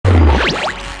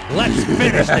Let's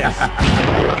finish this!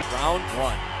 Round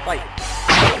 1, fight!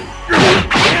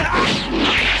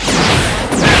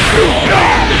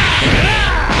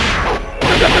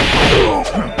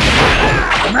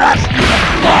 Smash you to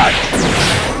blood!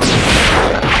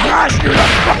 Smash you to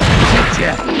fucking get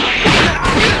ya!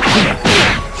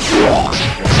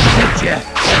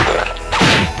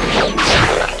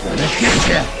 Gonna get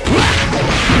ya!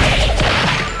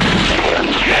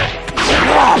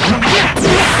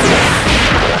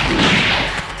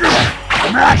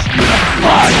 Smash you to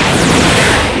blood!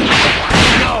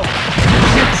 No!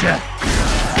 Get ya!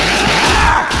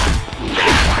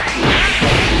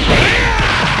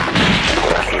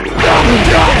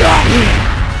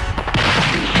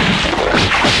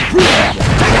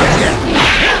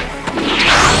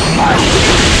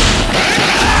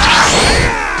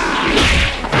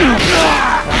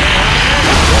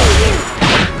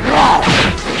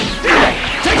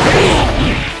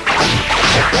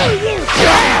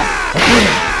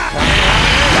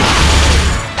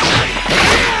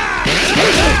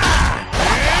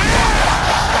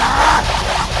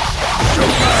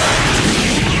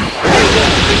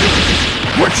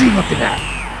 What you looking at?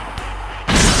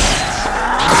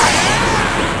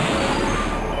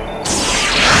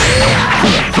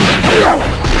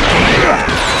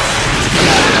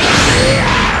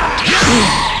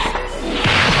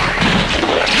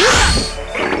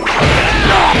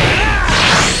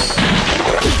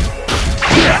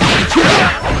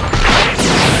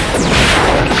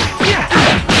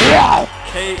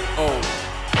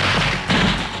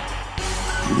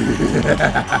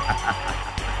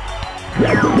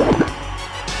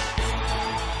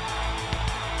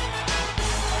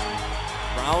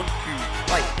 Round 2,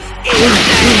 fight!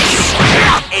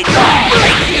 It will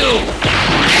break you!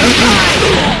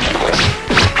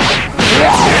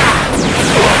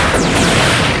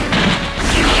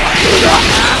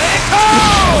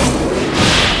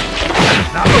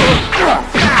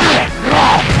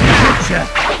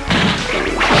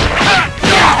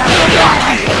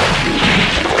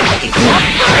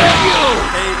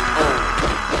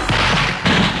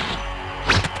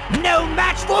 No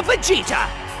match for Vegeta!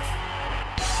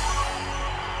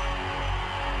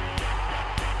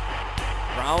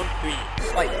 Round 3,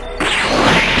 fight!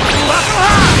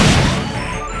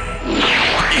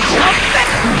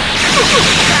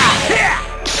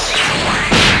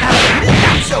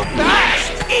 Not so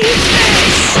fast! Eat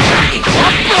this! It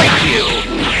won't break you!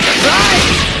 Surprise!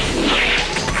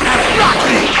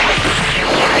 Rocky!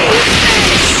 Eat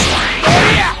this! Oh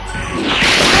yeah!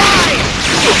 Surprise!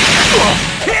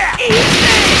 Eat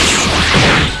this!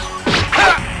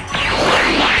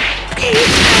 Eat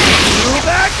this!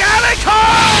 Super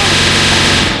Galacon!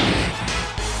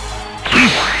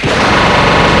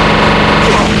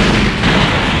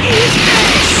 Eat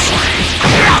this!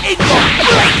 It won't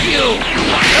break you!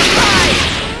 Surprise!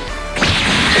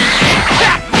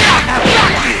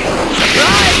 Rocky!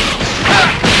 Surprise!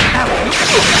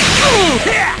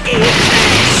 Eat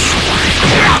this!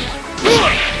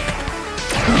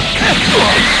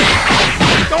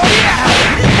 Oh yeah!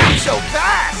 Not so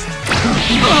fast!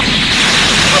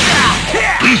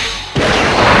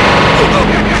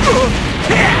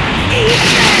 Eat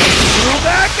this!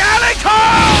 Super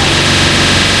Galacon!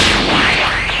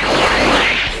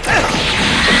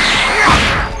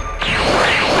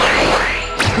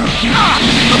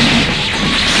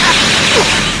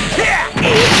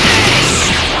 Eat this!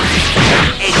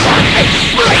 It won't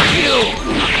break you! KO.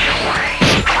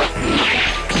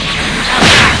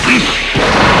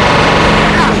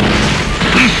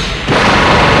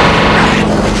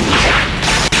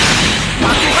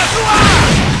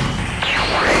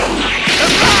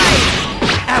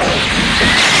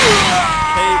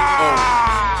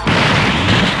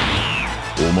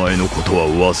 お前のことは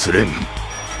忘れん。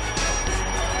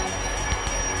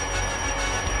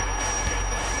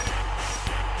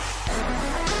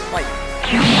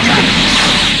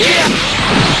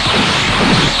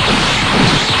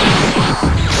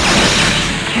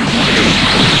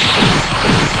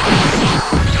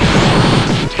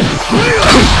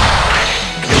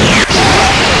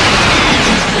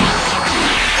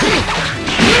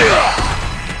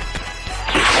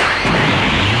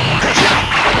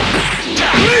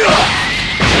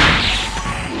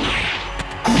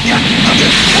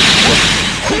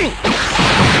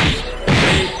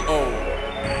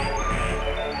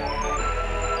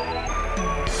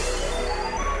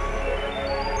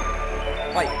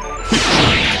Fight!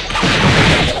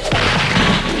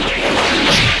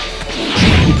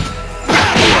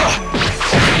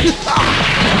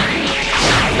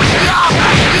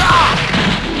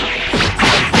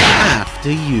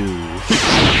 After you.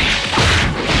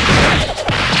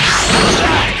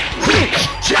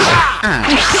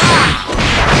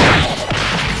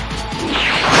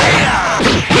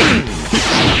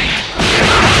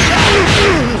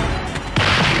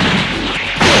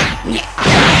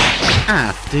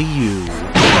 After you.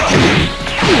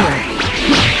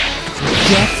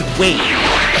 Death wait.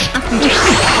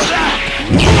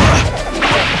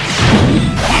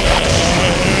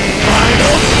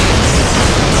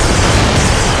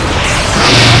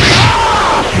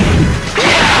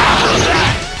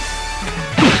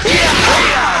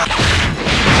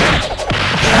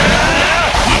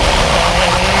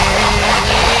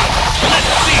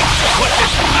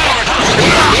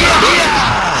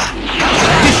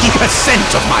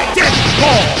 Percent of my death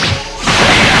ball.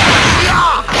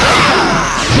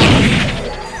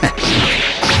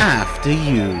 After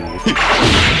you.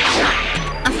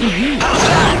 After you.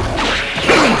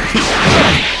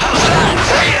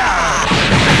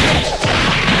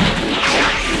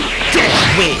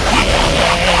 Death win.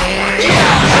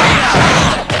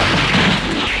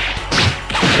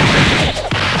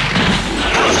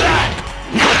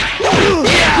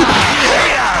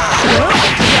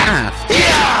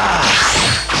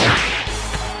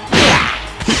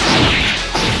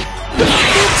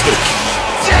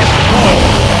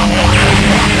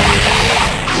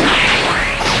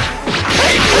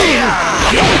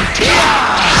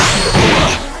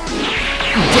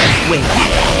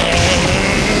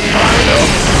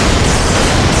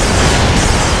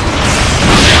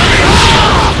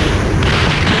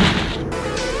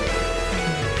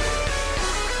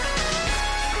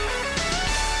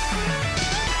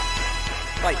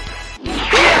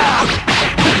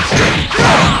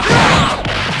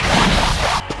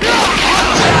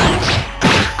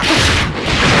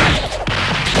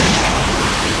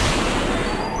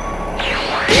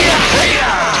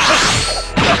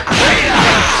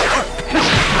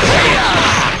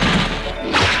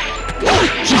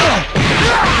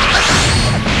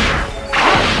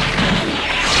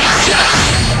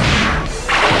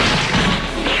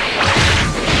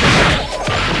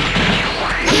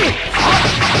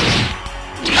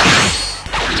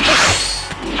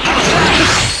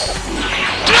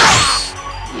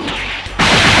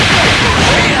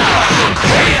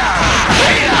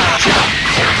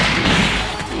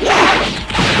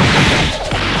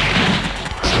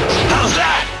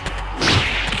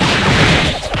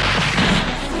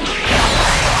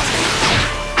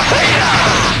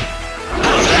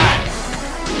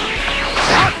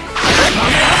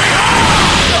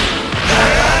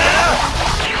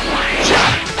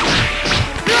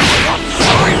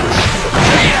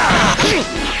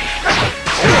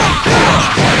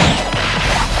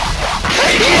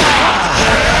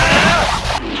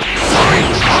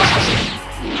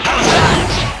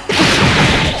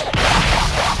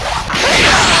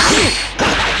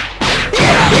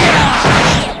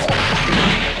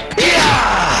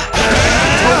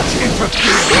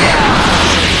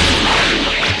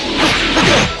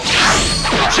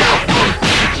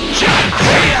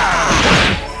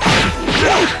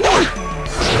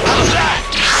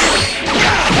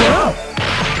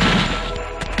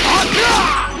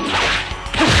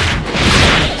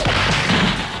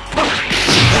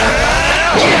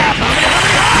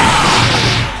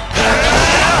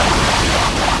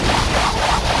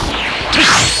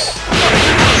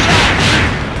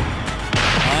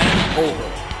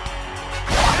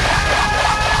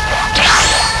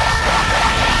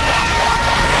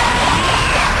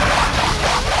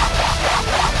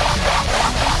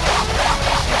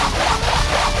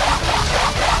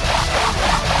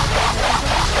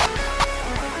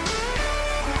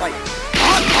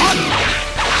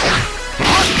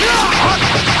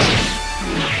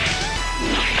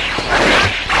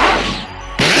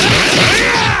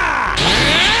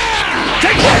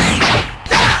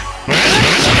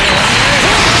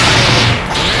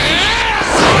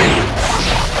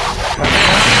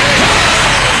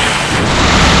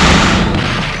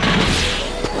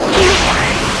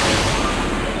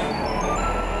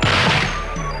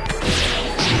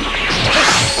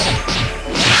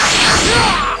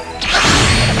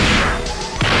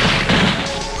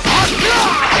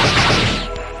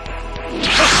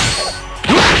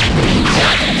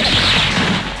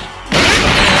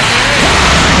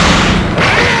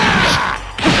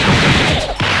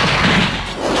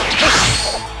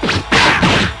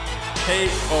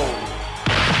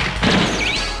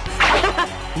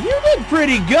 You did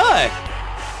pretty good.